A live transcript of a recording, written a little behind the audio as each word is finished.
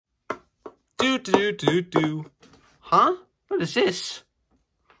Huh? What is this?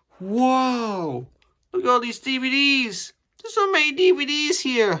 Whoa! Look at all these DVDs. There's so many DVDs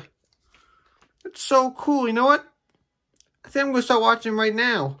here. It's so cool. You know what? I think I'm going to start watching right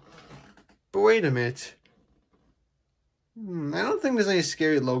now. But wait a minute. I don't think there's any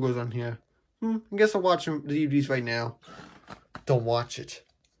scary logos on here. I guess I'll watch the DVDs right now. Don't watch it.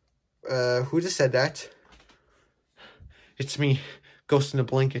 Who just said that? It's me, Ghost in a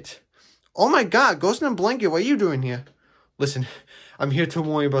Blanket. Oh my god, Ghost in a Blanket, what are you doing here? Listen, I'm here to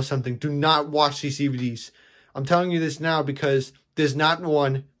warn you about something. Do not watch these DVDs. I'm telling you this now because there's not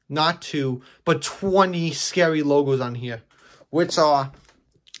one, not two, but 20 scary logos on here. Which are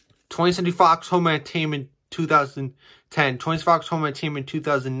 20th Century Fox Home Entertainment 2010, 20th Fox Home Entertainment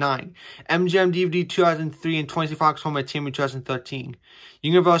 2009, MGM DVD 2003, and 20th Fox Home Entertainment 2013,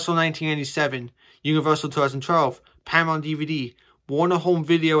 Universal 1997, Universal 2012, Paramount DVD, Warner Home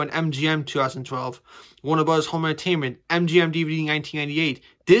Video and MGM 2012, Warner Bros. Home Entertainment, MGM DVD 1998,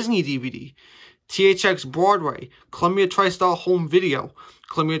 Disney DVD, THX Broadway, Columbia TriStar Home Video,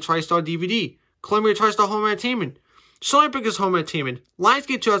 Columbia TriStar DVD, Columbia TriStar Home Entertainment, Sony Pictures Home Entertainment,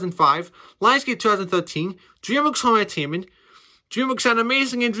 Lionsgate 2005, Lionsgate 2013, DreamWorks Home Entertainment, DreamWorks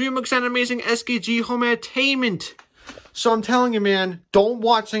Animation, and DreamWorks Animation SKG Home Entertainment. So I'm telling you, man, don't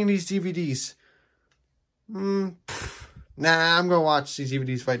watch any of these DVDs. Nah, I'm going to watch these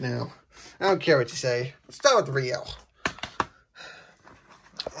DVDs right now. I don't care what you say. Let's start with the real.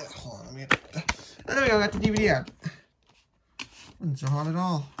 Hold on, there we go, I got the DVD out. Wasn't so hard at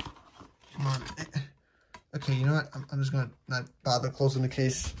all. Come on. Okay, you know what? I'm just going to not bother closing the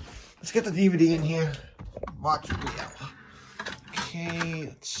case. Let's get the DVD in here. Watch it real. Okay,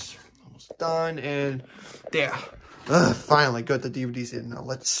 it's almost done. And there. Finally got the DVDs in. Now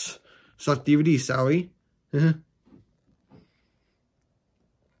let's start DVD, shall we?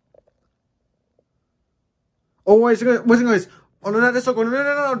 Oh, what's it going? Oh, no, not this logo.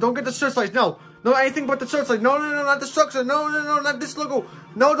 No, don't get the searchlight. No, anything but the searchlight. No, not the structure. No, not this logo.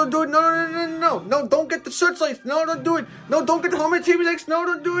 No, don't do it. No, don't get the searchlight. No, don't do it. No, don't get the home TV next. No,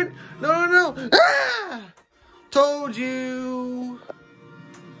 don't do it. No. Ah! Told you.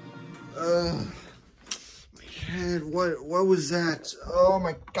 My head. What was that? Oh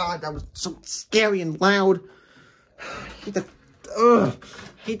my god, that was so scary and loud. I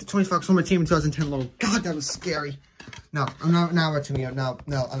hate the 20 Fox Home Entertainment 2010 logo. God, that was scary. No, I'm not watching it. No,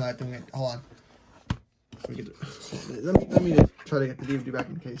 I'm not doing it. Hold on. Let me try to get the DVD back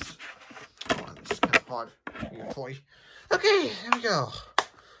in the case. Hold on, this is kind of hard. Toy. Okay, there we go.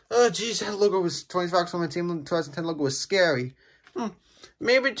 Oh, jeez, that logo was 20 Fox Home Entertainment 2010 logo was scary.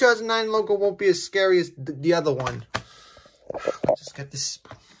 Maybe 2009 logo won't be as scary as the other one. Just get this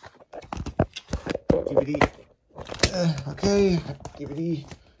DVD. Okay, DVD.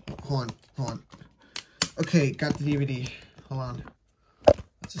 Hold on. Okay, got the DVD. Hold on.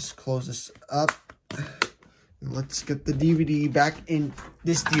 Let's just close this up. Let's get the DVD back in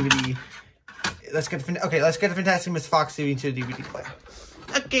this DVD. Let's get the Fantastic Mr. Fox DVD to the DVD player.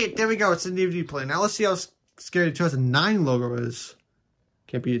 Okay, there we go. It's the DVD player. Now let's see how scary the 2009 logo is.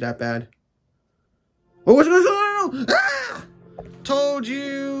 Can't be that bad. Oh, what's going on? No! Ah! Told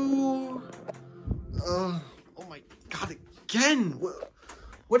you. Oh my god, again.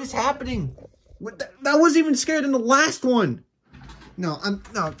 What is happening? That wasn't even scarier than the last one. No,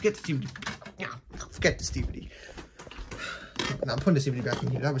 get the DVD. No, forget this DVD. No, I'm putting this DVD back in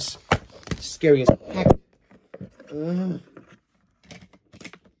here. That was scary as heck.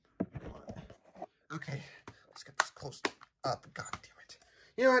 Okay, let's get this close up. God damn it.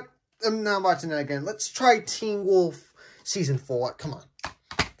 You know what? I'm not watching that again. Let's try Teen Wolf Season 4. Come on.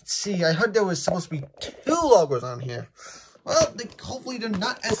 Let's see. I heard there was supposed to be 2 logos on here. Well, hopefully they're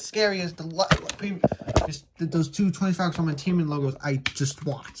not as scary as those 2 20 Fox Home Entertainment logos I just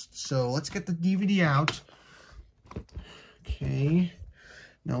watched. So let's get the DVD out. Okay.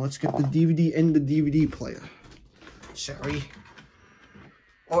 Now let's get the DVD in the DVD player. Sorry.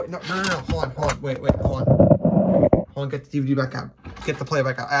 Oh, no. Hold on. Wait. Hold on. Get the DVD back out. Get the player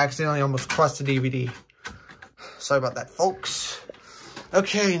back out. I accidentally almost crushed the DVD. Sorry about that, folks.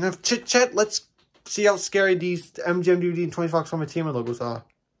 Okay, enough chit-chat. Let's see how scary these MGM DVD and 20 Fox Home Entertainment logos are.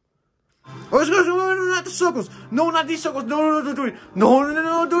 Oh, no, not the circles. No, not these circles. No, don't do it. No,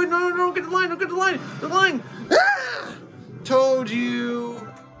 do it. No, get the line. The line. Ah! Told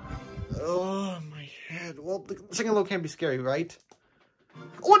you. Oh, my head. Well, the second logo can't be scary, right?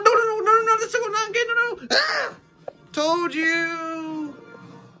 Oh, no, the circle, not again, no. Ah! Told you.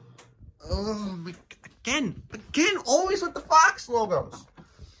 Oh, my, again, always with the Fox logos.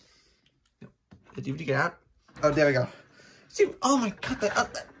 The DVD get out. Oh, there we go. See, oh my god,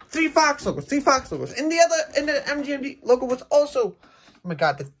 Three Fox logos. And the MGMD logo was also, oh my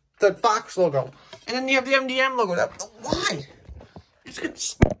god, the Fox logo. And then you have the MDM logo. Why? It's gonna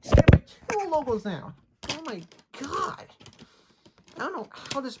scare my two logos now. Oh my god. I don't know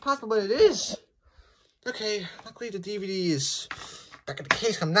how this is possible, but it is. Okay, luckily the DVD is back in the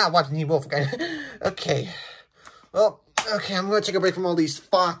case. I'm not watching you both again. Okay. Well, okay, I'm gonna take a break from all these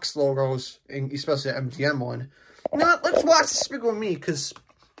Fox logos, especially the MGM one. You know what? Let's watch Despicable Me, because,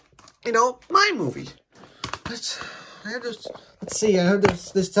 you know, my movie. Let's see, I heard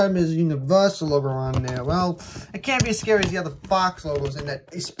this time there's a Universal logo on there. Well, it can't be as scary as the other Fox logos, and that,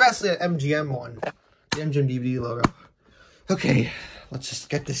 especially that MGM one. The MGM DVD logo. Okay, let's just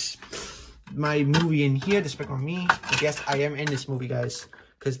get my movie in here, Despicable Me. Yes, I am in this movie, guys.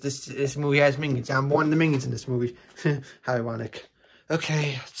 Because this movie has minions. I'm one of the minions in this movie. How ironic.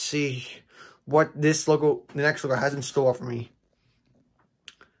 Okay, let's see what this logo, the next logo, has in store for me.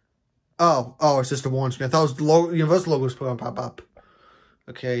 Oh, it's just the one screen. I thought it was the Universal logo was put on pop-up.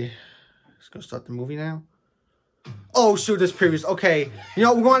 Okay, let's go start the movie now. Oh, shoot, this previews. Okay, you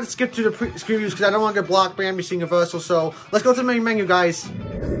know, we're going to skip to the previews because I don't want to get blocked by NBC Universal. So let's go to the main menu, guys.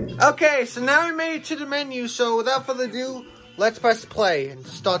 Okay, so now we made it to the menu. So without further ado, let's press play and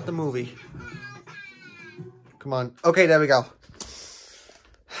start the movie. Come on. Okay, there we go.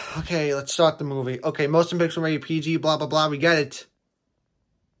 Okay, let's start the movie. Okay, motion picture rated PG, blah, blah, blah. We get it.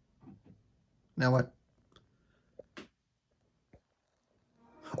 Now what?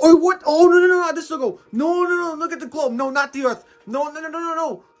 Oh, what? Oh, no, not this logo. No, look at the globe. No, not the Earth. No.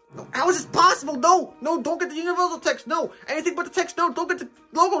 No, how is this possible? No, don't get the Universal text. No, anything but the text. No, don't get the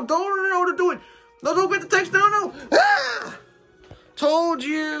logo. Don't do it. No, don't get the text. No. Ah! Told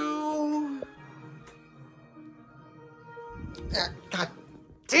you. Ah, God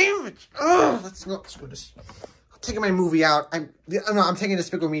damn it. Ugh, let's do this. I'm taking my movie out. I'm taking the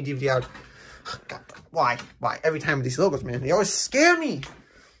Despicable Me DVD out. God, why? Every time with these logos, man, they always scare me.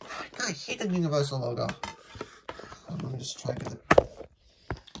 God, I hate the Universal logo. Let me just try to get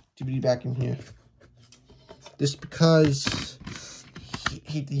the DVD back in here. Just because I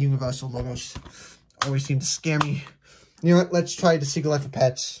hate the Universal logos. Always seem to scare me. You know what? Let's try The Secret Life of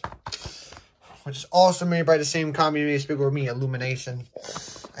Pets, which is also made by the same company as Despicable Me, Illumination.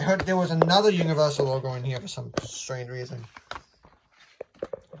 I heard there was another Universal logo in here for some strange reason.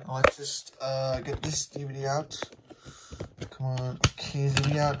 Let's just get this DVD out. Come on. Okay,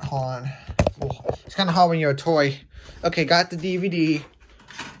 DVD out. Hold on. Oh, it's kind of hard when you're a toy. Okay, got the DVD.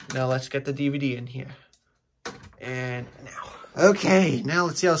 Now let's get the DVD in here. And now. Okay, now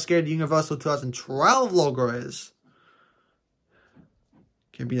let's see how scared the Universal 2012 logo is.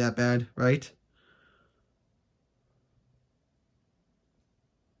 Can't be that bad, right?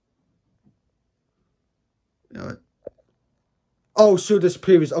 You know what? Oh, shoot, this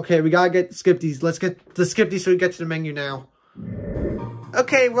previous. Okay, we gotta skip these. Let's skip these so we get to the menu now.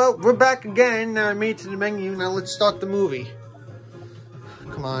 Okay, well, we're back again. Now I made it to the menu. Now let's start the movie.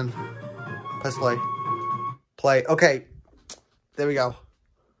 Come on. Press play. Play. Okay. There we go.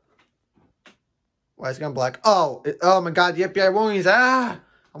 Why is it gone black? Oh my god, the FBI warnings. I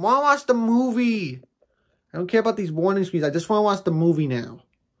want to watch the movie. I don't care about these warning screens. I just want to watch the movie now.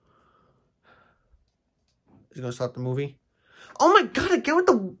 Is it gonna start the movie? Oh my god, again with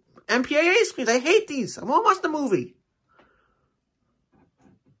the MPAA screens. I hate these. I want to watch the movie.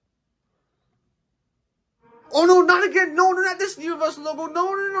 Oh no, not again. No, not this Universal logo.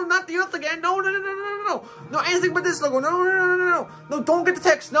 No, not the Earth again. No. No, anything but this logo. No. No, don't get the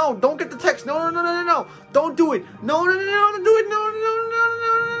text. No, don't get the text. No. Don't do it. No, don't do it. No.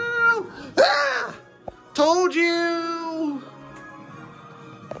 Ah! Told you.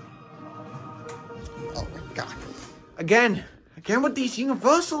 Oh my god. Again with these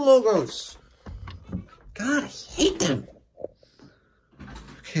Universal logos. God, I hate them.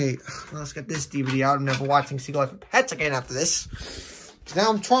 Okay, let's get this DVD out. I'm never watching Secret Life of Pets again after this. Now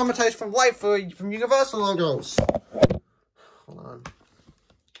I'm traumatized from life from Universal logos. Hold on.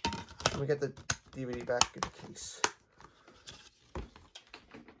 Let me get the DVD back in the case.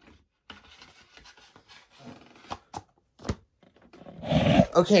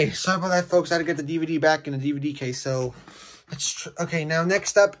 Okay, sorry about that, folks. I had to get the DVD back in the DVD case, so... Okay, now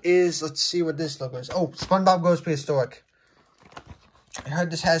next up is... Let's see what this logo is. Oh, SpongeBob Goes Prehistoric. I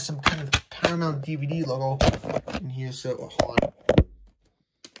heard this has some kind of Paramount DVD logo in here, so hold on.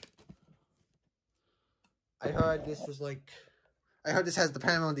 I heard this has the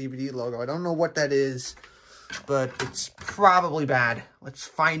Paramount DVD logo. I don't know what that is, but it's probably bad. Let's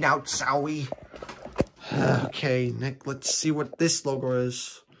find out, shall we? Okay, Nick, let's see what this logo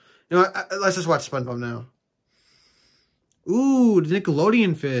is. You know what? Let's just watch SpongeBob now. Ooh, the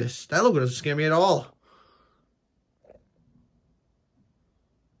Nickelodeon fish. That logo doesn't scare me at all.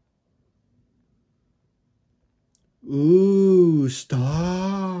 Ooh,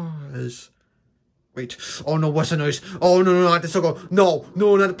 stars. Wait. Oh no, what's the noise? Oh no, not this logo. No,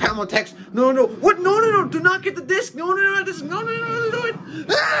 not the Paramount text. No. What? No. Do not get the disc. No, not this. No, do it.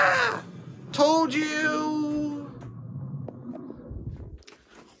 Ah! Told you.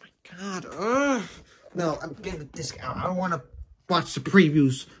 Oh my god. No, I'm getting the disc out. I don't want to watch the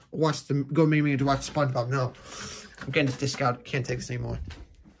previews. Go maybe to watch SpongeBob. No. I'm getting this disc out. Can't take this anymore.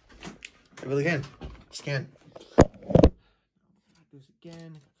 I really can. Scan. Do this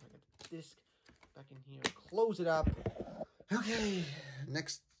again. I got the disc back in here. Close it up. Okay.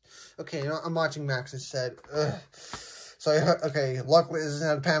 Next. Okay, I'm watching Max instead. So I heard, okay, luckily this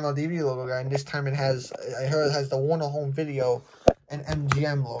isn't a Paramount DVD logo guy, and this time I heard it has the Warner Home Video and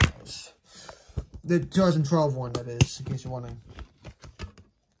MGM logos. The 2012 one, that is, in case you're wondering.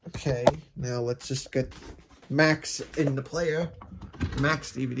 Okay, now let's just get Max in the player,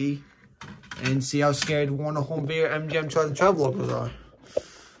 Max DVD, and see how scared Warner Home Video MGM 2012 logos are.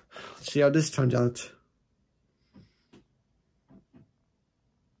 Let's see how this turns out.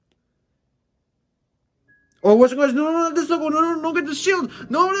 Oh, what's it going? No, this logo. No, get the shield.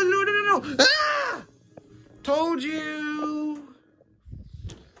 No. Ah! Told you.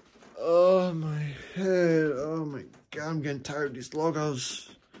 Oh, my head. Oh, my God. I'm getting tired of these logos.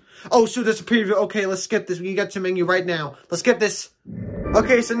 Oh, so that's a preview. Okay, let's skip this. We got to menu right now. Let's get this.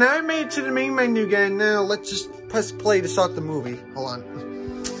 Okay, so now I made it to the main menu again. Now, let's just press play to start the movie. Hold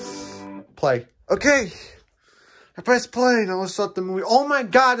on. Play. Okay. I press play. Now let's start the movie. Oh, my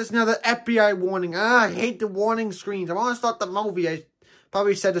God. It's now the FBI warning. I hate the warning screens. I want to start the movie. I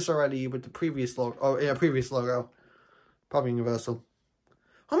probably said this already with the previous logo. Oh, yeah, previous logo. Probably Universal.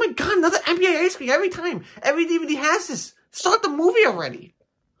 Oh, my God. Another NBA screen every time. Every DVD has this. Start the movie already.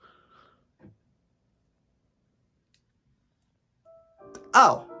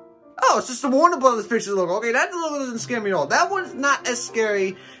 Oh, it's just the Warner Brothers Pictures logo. Okay, that logo doesn't scare me at all. That one's not as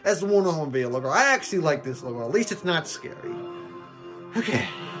scary as the Warner Home Video logo. I actually like this logo. At least it's not scary. Okay.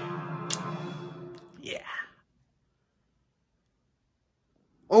 Yeah.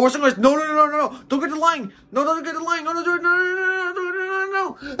 Oh, what's the noise? No. Don't get the line. No, don't get the line.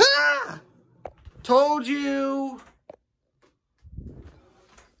 No. Ah! Told you.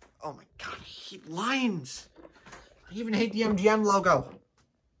 Oh, my God. I hate lines. I even hate the MGM logo.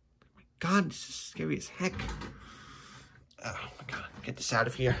 God, this is scary as heck. Oh my God, get this out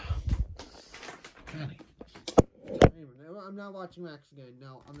of here. God. I'm not watching Max again.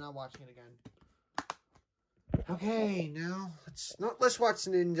 No, I'm not watching it again. Okay, now let's watch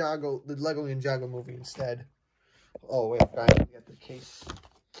the Ninjago, the Lego Ninjago movie instead. Oh wait, I forgot to get the case.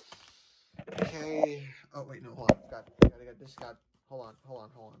 Okay. Oh wait, no, hold on. I gotta get this. Hold on.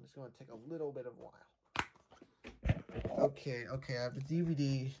 It's gonna take a little bit of a while. Okay, I have the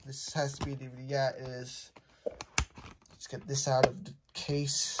DVD. This has to be a DVD. Yeah, it is. Let's get this out of the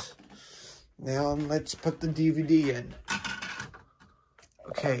case. Now let's put the DVD in.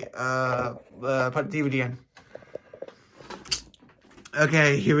 Okay, put the DVD in.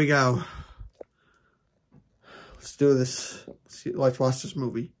 Okay, here we go. Let's do this. Let's watch this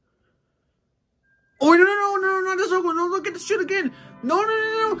movie. Oh, no, not this one. No, look at this shit again. No.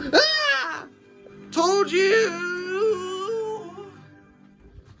 Ah! Told you.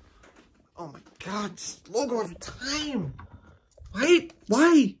 Oh my God, this logo every time.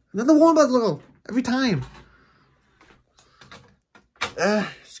 Why? Another Warner Brothers logo every time.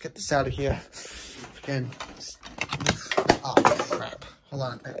 Let's get this out of here. Again. Oh crap. Hold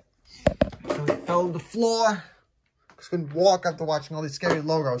on. I fell on the floor. I was gonna walk after watching all these scary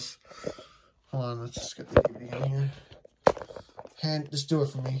logos. Hold on, let's just get the DVD in here. And just do it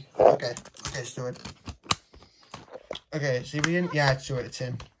for me. Okay, let's do it. Okay, is DVD in? Yeah, it's in. It's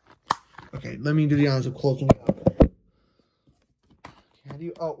in. Okay, let me do the honors of closing it up. How do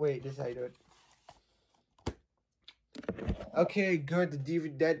you... Oh, wait, this is how you do it. Okay, good.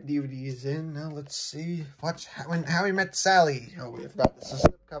 That DVD is in. Now, let's see. Watch When Harry Met Sally. Oh, wait, I forgot. There's a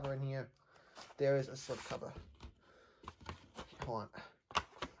slip cover in here. There is a slip cover. Okay, hold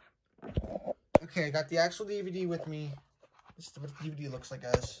on. Okay, I got the actual DVD with me. This is what the DVD looks like,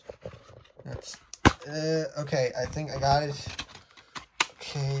 guys. That's... okay, I think I got it.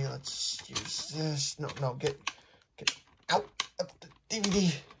 Okay, let's use this. No, get out of the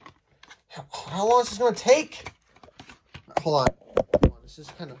DVD. How long is this gonna take? Hold on, this is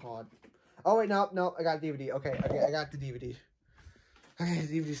kind of hard. Oh wait, no, I got a DVD. Okay, I got the DVD. Okay,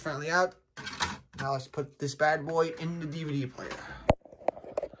 the DVD's finally out. Now let's put this bad boy in the DVD player.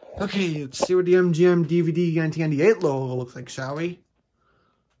 Okay, let's see what the MGM DVD 1998 logo looks like, shall we?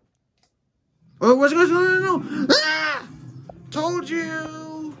 Oh, what's going on? No! Ah! Told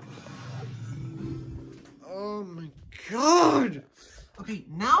you! Oh my god! Okay,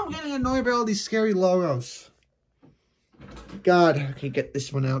 now I'm getting annoyed by all these scary logos. God, okay, get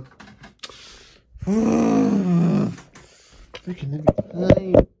this one out. Freaking every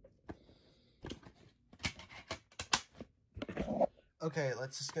time. Okay,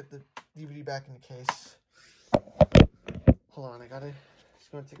 let's just get the DVD back in the case. Hold on, I got it. It's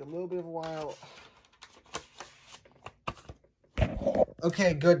gonna take a little bit of a while.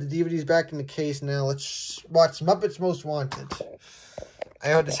 Okay, good. The DVD's back in the case now. Let's watch Muppets Most Wanted.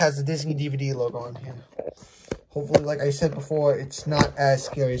 I hope this has the Disney DVD logo on here. Hopefully, like I said before, it's not as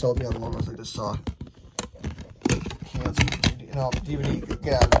scary as all the other logos I just saw. Okay, let's get the DVD. No, DVD,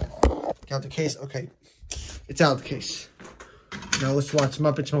 get out of there. Get out the case. Okay, it's out of the case. Now let's watch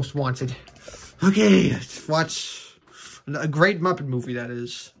Muppets Most Wanted. Okay, let's watch a great Muppet movie, that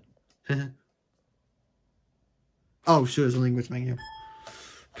is. Oh, sure, there's a language menu.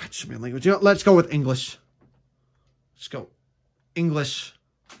 God, should be a language. You know, let's go with English. Let's go. English.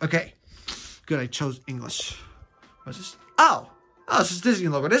 Okay. Good, I chose English. What's this? Oh! Oh, this is Disney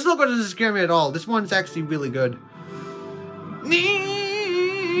logo. This logo doesn't scare me at all. This one's actually really good.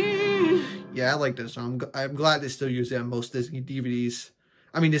 Yeah, I like this song. I'm glad they still use it on most Disney DVDs.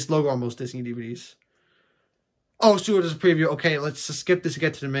 I mean, this logo on most Disney DVDs. Oh, Stuart, there's a preview. Okay, let's just skip this and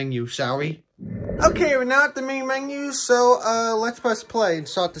get to the menu, shall we? Okay, we're now at the main menu, so let's press play and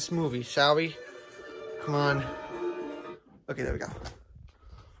start this movie, shall we? Come on. Okay, there we go.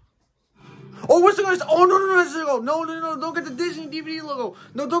 Oh, what's the noise? Oh, no, don't get the Disney DVD logo.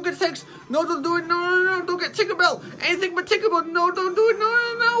 No, don't get text. No, don't do it. No, don't get Tinkerbell. Anything but Tinkerbell. No, don't do it.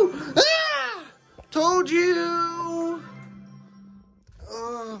 No. Ah! Told you.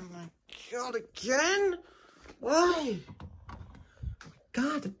 Oh, my God, again? Why?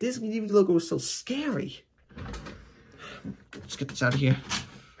 God, the Disney DVD logo is so scary. Let's get this out of here.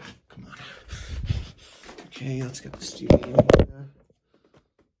 Come on. Okay, let's get this DVD in here.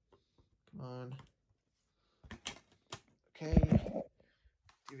 Come on. Okay.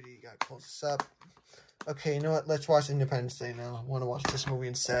 DVD, gotta close this up. Okay, you know what? Let's watch Independence Day now. I want to watch this movie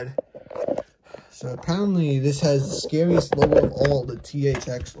instead. So apparently this has the scariest logo of all, the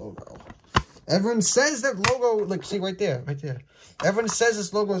THX logo. Everyone says that logo, like, see right there. Everyone says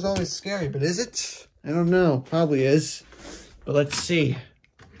this logo is always scary, but is it? I don't know. Probably is. But let's see.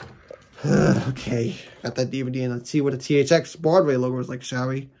 Okay. Got that DVD and let's see what the THX Broadway logo is like, shall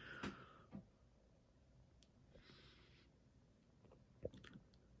we?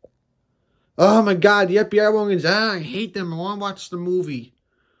 Oh my God, the FBI warnings. I hate them. I want to watch the movie.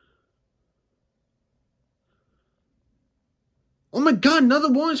 Oh my God,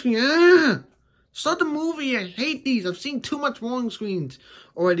 another warning screen. Start the movie. I hate these. I've seen too much warning screens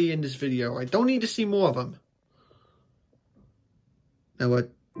already in this video. I don't need to see more of them. Now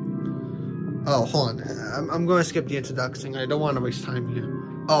what? Oh, hold on. I'm going to skip the introduction. I don't want to waste time here.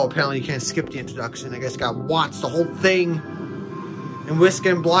 Oh, apparently you can't skip the introduction. I guess got to watch the whole thing. And we're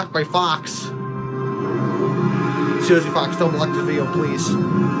getting blocked by Fox. Seriously, Fox, don't block the video, please.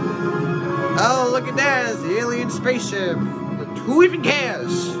 Oh, look at that. It's the alien spaceship. Who even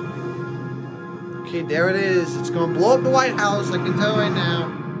cares? Okay, there it is. It's going to blow up the White House. I can tell right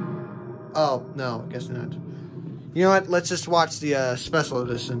now. Oh, no, I guess not. You know what? Let's just watch the special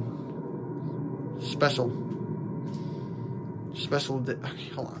edition. Special. Okay,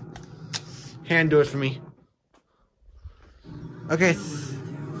 hold on. Hand, do it for me. Okay.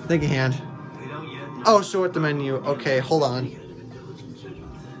 Thank you, Hand. Oh, so at the menu. Okay, hold on.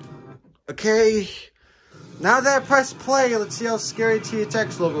 Okay. Now that I press play, let's see how scary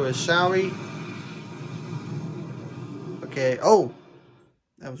THX logo is, shall we? Okay. Oh.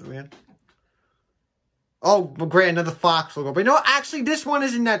 That was weird. Oh, great, another Fox logo. But you know what? Actually, this one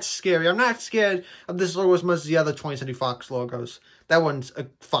isn't that scary. I'm not scared of this logo as much as the other 20th Century Fox logos. That one's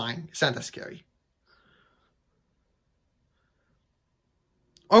fine. It's not that scary.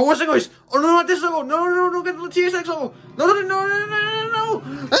 Oh, what's the noise? Oh, no, not this logo. No, don't get the THX logo. No.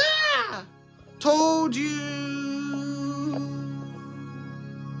 Ah! Told you.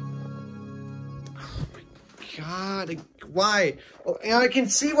 Oh, my God. Why? Oh, and I can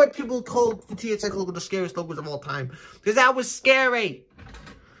see why people call the THX logo the scariest logos of all time. Because that was scary.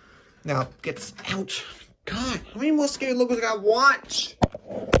 Now, get this out. God, how many more scary logos I gotta watch?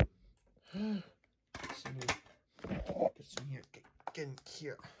 Get in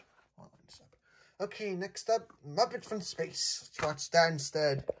here. Okay, next up, Muppets from Space. Let's watch that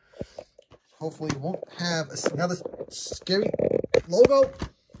instead. Hopefully, it won't have another scary logo.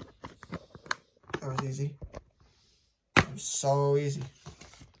 was easy. It was so easy.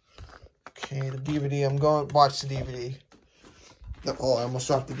 Okay, the DVD. I'm going to watch the DVD. Oh, I almost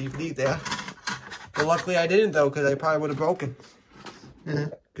dropped the DVD there. But luckily I didn't, though, because I probably would have broken. Yeah,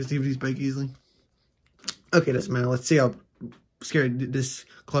 because DVDs break easily. Okay, doesn't matter. Let's see how scary this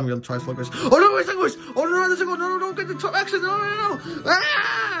Columbia TriStar is. Oh, no, wait a second. Oh, no, there's a go. No, don't get the THX. No.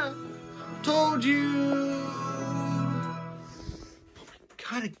 Ah! Told you.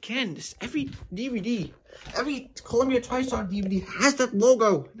 God, again, every DVD, every Columbia TriStar DVD has that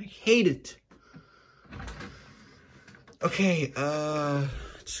logo, and I hate it. Okay,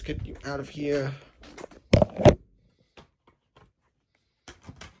 let's get you out of here.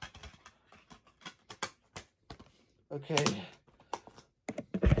 Okay.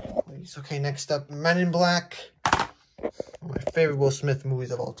 Please. Okay, next up, Men in Black. One of my favorite Will Smith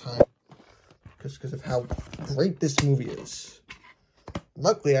movies of all time. Because of how great this movie is.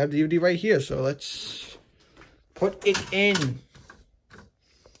 Luckily, I have the DVD right here, so let's put it in.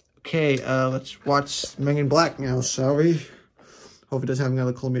 Okay, let's watch Men in Black now, sorry. Hope it doesn't have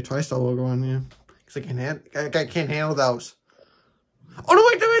another Columbia TriStar logo on here. Because I can't handle those. Oh, no,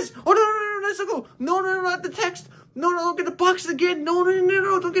 wait, there is! Oh, no, let's go! No, not the text! No, don't get the box again! No,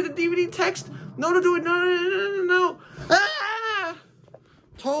 don't get the DVD text! No, don't do it! No! Ah!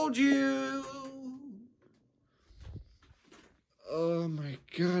 Told you! Oh my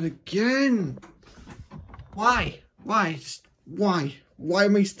God, again! Why? Why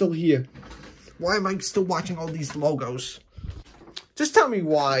am I still here? Why am I still watching all these logos? Just tell me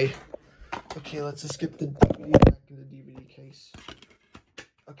why. Okay, let's just get the DVD back in the DVD case.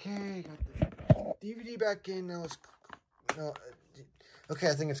 Okay, got the DVD back in. Now let's... No, okay,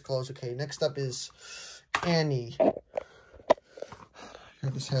 I think it's closed. Okay, next up is Annie.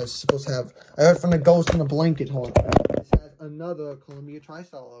 This has supposed to have... I heard from the ghost in the blanket. Hold on. This has another Columbia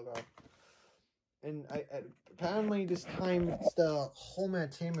TriStar logo. And apparently this time it's the home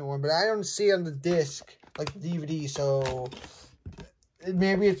entertainment one, but I don't see it on the disc, like the DVD, so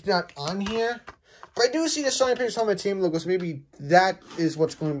maybe it's not on here. But I do see the Sony Pictures home entertainment logo, so maybe that is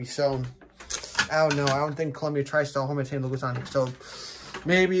what's going to be shown. I don't know. I don't think Columbia TriStar home entertainment logo is on here, so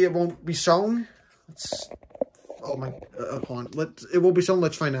maybe it won't be shown. Oh my, hold on. It will be shown.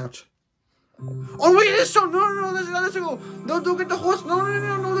 Let's find out. Oh wait, it is shown. No, let's go. No, don't get the horse. No,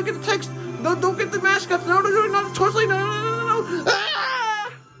 don't get the text. No, don't get the mascots. No, not the toy sleigh. No.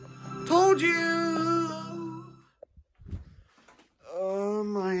 Ah! Told you. Oh,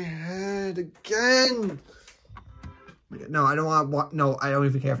 my head again. No, I don't want. No, I don't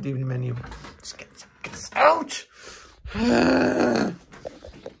even care for the DVD menu. Just get this out. Now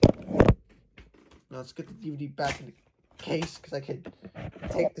let's get the DVD back in the case because I can't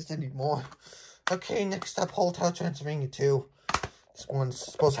take this anymore. Okay, next up, Hotel Transylvania 2. This one's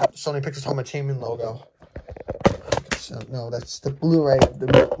supposed to have the Sony Pictures Home Entertainment logo. No, that's the Blu-ray.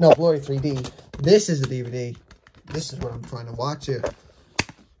 No, Blu-ray 3D. This is the DVD. This is what I'm trying to watch here.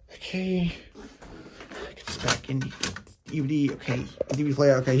 Okay. Get this back in the DVD. Okay, the DVD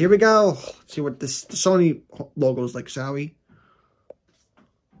player. Okay, here we go. Let's see what the Sony logo is like, shall we?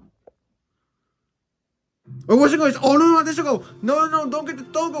 Oh, what's it going? Oh, no, this will go. No, don't get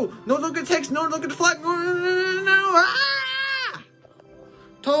the logo. No, don't get text. No, don't get the flag. No. Ah!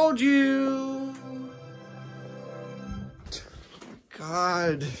 Told you.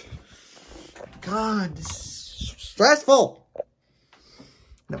 God, this is stressful.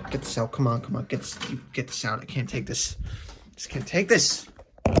 No, get this out. Come on. Get this out. I can't take this. Just can't take this.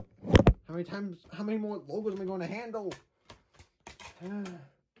 How many more logos am I going to handle?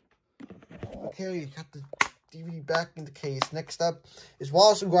 Okay, got the DVD back in the case. Next up is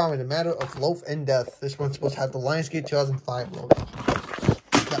Wallace and Gromit, A Matter of Life and Death. This one's supposed to have the Lionsgate 2005 logo.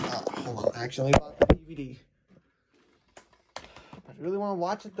 Hold on, actually, I bought the DVD. I really want to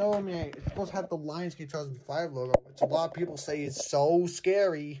watch it, though. I mean, it's supposed to have the Lionsgate 2005 logo, which a lot of people say is so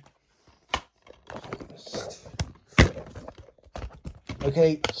scary.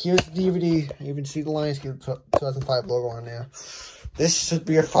 Okay, here's the DVD. You can see the Lionsgate 2005 logo on there. This should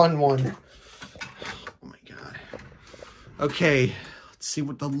be a fun one. Oh my God. Okay, let's see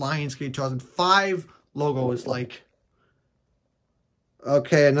what the Lionsgate 2005 logo is like.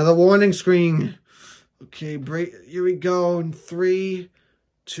 Okay, another warning screen. Okay, here we go. In 3,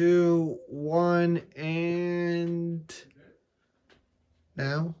 2, 1, and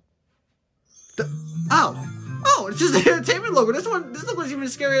now. Oh, it's just the entertainment logo. This one wasn't even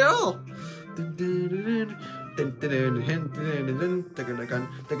scary at all.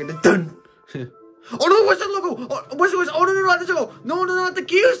 Oh no, what's that logo? Oh, what's it? Oh no, no, not this logo. No, no, not the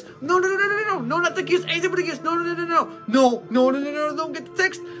gears. No, no, no, no, no, no, no, not the gears. Anything but the gears. No, no, no, no, no, no, no, no, no, no, don't get the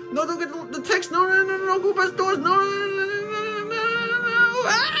text. No, don't get the text. No, no, no, no, no, go past doors. No, no, no, no, no, no, no, no.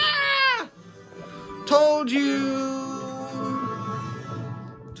 Ah! Told you.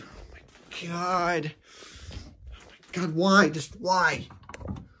 Oh my god. Oh my god, why? Just why?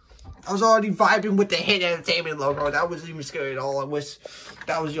 I was already vibing with the Hit Entertainment logo. That wasn't even scary at all.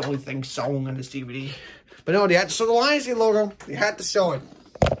 That was the only thing shown on this DVD. But no, they had to show the Lionsgate logo. They had to show it.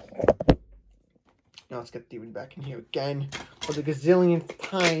 Now let's get the DVD back in here again for the gazillionth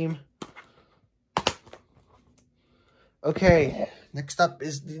time. Okay, next up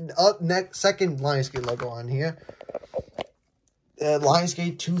is the second Lionsgate logo on here.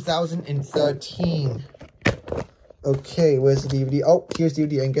 Lionsgate 2013. Okay, where's the DVD? Oh, here's the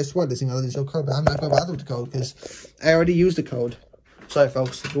DVD, and guess what? There's another digital code, but I'm not going to bother with the code because I already used the code. Sorry,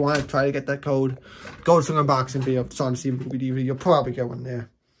 folks. If you want to try to get that code, go to an unboxing video, Sony DVD, you'll probably get one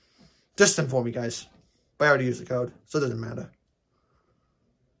there. Just inform me, guys. But I already used the code, so it doesn't matter.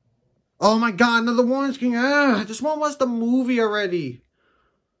 Oh my god, another warning screen. This one was the movie already.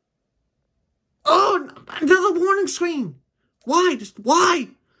 Oh, another warning screen. Why? Just why?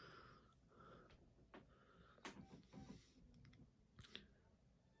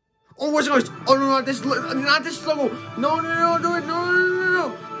 Oh, what's the noise? Oh, no, not this logo. No, no, no, do it. No, no, no,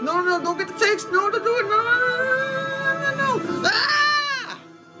 no. No, no, don't get the text. No, don't do it. No, no, no, no, no, no, no. Ah!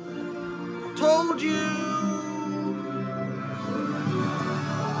 Told you.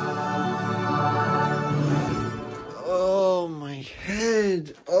 Oh, my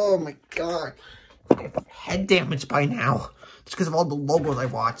head. Oh, my God. I have head damage by now. Just because of all the logos I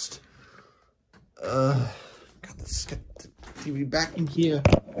watched. God, let's get the DVD back in here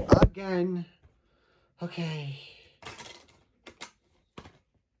again. Okay.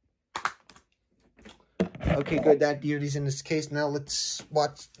 Okay, good. That DVD's in this case. Now let's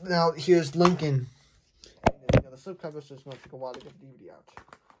watch. Now here's Lincoln. And the slipcover, so it's going to take a while to get the DVD out.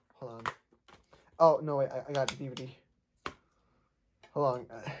 Hold on. Oh, no, wait. I got the DVD. Hold on.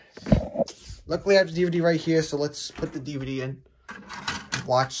 Luckily, I have the DVD right here, so let's put the DVD in.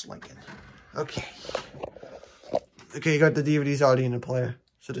 Watch Lincoln. Okay. Okay, you got the DVDs already in the player,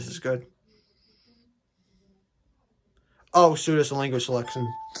 so this is good. Oh, shoot, it's a language selection.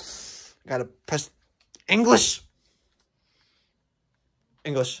 Gotta press English.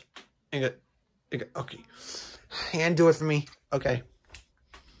 English. English. Okay. And do it for me. Okay.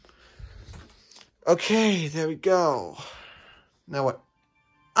 Okay, there we go. Now what?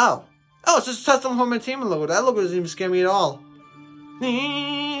 Oh. Oh, it's just a Custom Home Entertainment logo. That logo doesn't even scare me at all.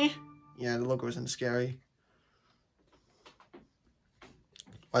 Yeah, the logo isn't scary.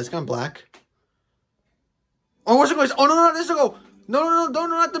 Why is it gone black? Oh, what's it going? Oh, no, no, this will go. No, no, no, don't,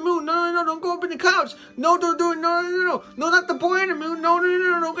 not the moon. No, no, no, don't go up in the clouds. No, don't do it. No, no, no, no. No, not the boy in the moon. No, no, no,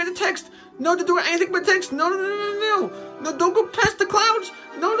 no, don't get the text. No, don't do anything but text. No, no, no, no, no. No, don't go past the clouds.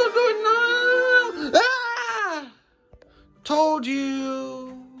 No, don't do it. No, no, no, no. Ah! Told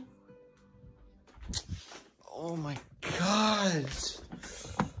you. Oh, my God.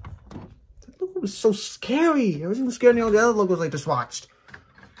 That logo was so scary. I was even scared of all the other logos I just watched.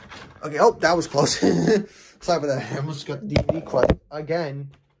 Okay, oh, that was close. Sorry about that. I almost got the DVD cut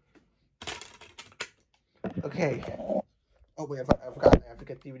again. Okay. Oh, wait, I forgot. I have to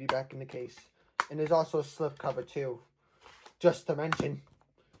get the DVD back in the case. And there's also a slip cover, too. Just to mention.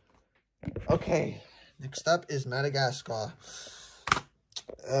 Okay. Next up is Madagascar.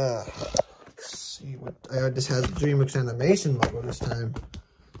 Let's see what... this has the DreamWorks Animation logo this time.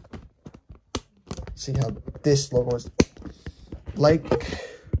 Let's see how this logo is like...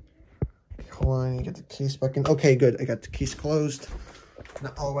 Hold on, you get the case back in. Okay, good. I got the case closed. No,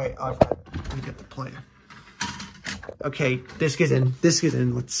 oh, wait. Oh, let me get the player. Okay, disc is in. Disc is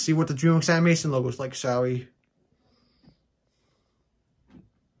in. Let's see what the DreamWorks Animation logo is like, shall we?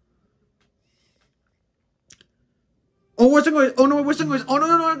 Oh, what's it going? Oh, no, what's it going? Oh, no,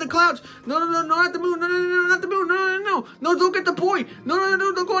 no, no, not the clouds. No, no, no, not the moon. No, no, no, no, not the moon. No, no, no, no. No, don't get the boy. No, no,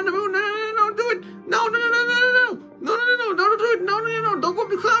 no, don't go on the moon. No, no, no, no, do it. No, no, no, no, no, no. No, no, no, no, don't do it. No, no, no, no, don't go up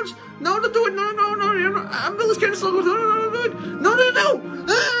the clouds. No, don't do it. No, no, no, no, I'm really scared of this logo. No, no, no, do it. No, no, no.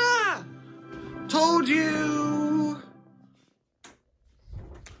 Ah! Told you.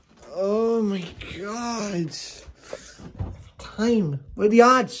 Oh, my God. Time. What are the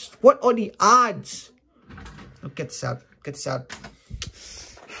odds? What are the odds? Oh, get this out. Get this out. God,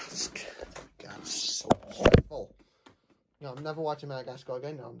 it's so stressful. No, I'm never watching Madagascar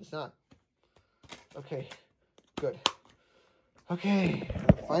again. No, I'm just not. Okay. Good. Okay.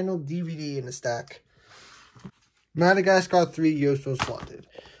 The final DVD in the stack. Madagascar 3 Yoso's Wanted.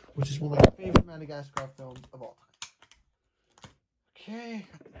 which is one of my favorite Madagascar films of all time. Okay,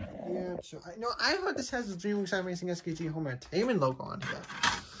 yeah. So I heard this has the DreamWorks Animation SKG Home Entertainment logo on here.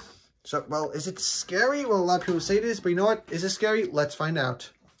 So, well, is it scary? Well, a lot of people say this, but you know what? Is it scary? Let's find out.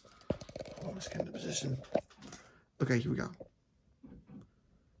 Oh, let's get into position. Okay, here we go.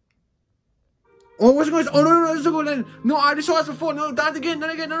 Oh, what's going on? Oh, no, it's not going in. No, I already saw this before. No, not again, not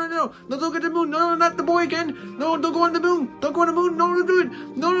again. No. No, don't get the moon. No, not the boy again. No, don't go on the moon. Don't go on the moon. No, don't do it.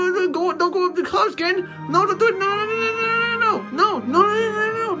 No, don't go up the clouds again. No, don't do it. No,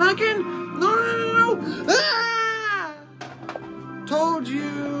 not again. No. Ah! Told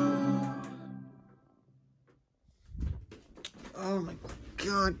you. Oh, my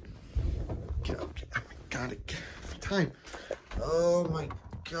God. Get up. Oh, my God. Time. Oh, my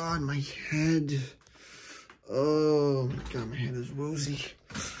God, my head. Oh my God, my head is woozy.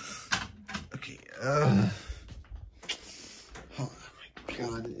 Okay. Oh my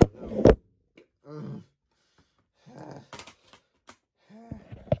God.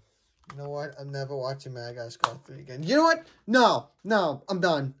 You know what? I'm never watching Madagascar 3 again. You know what? No. I'm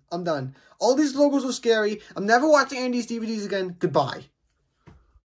done. All these logos are scary. I'm never watching any of these DVDs again. Goodbye.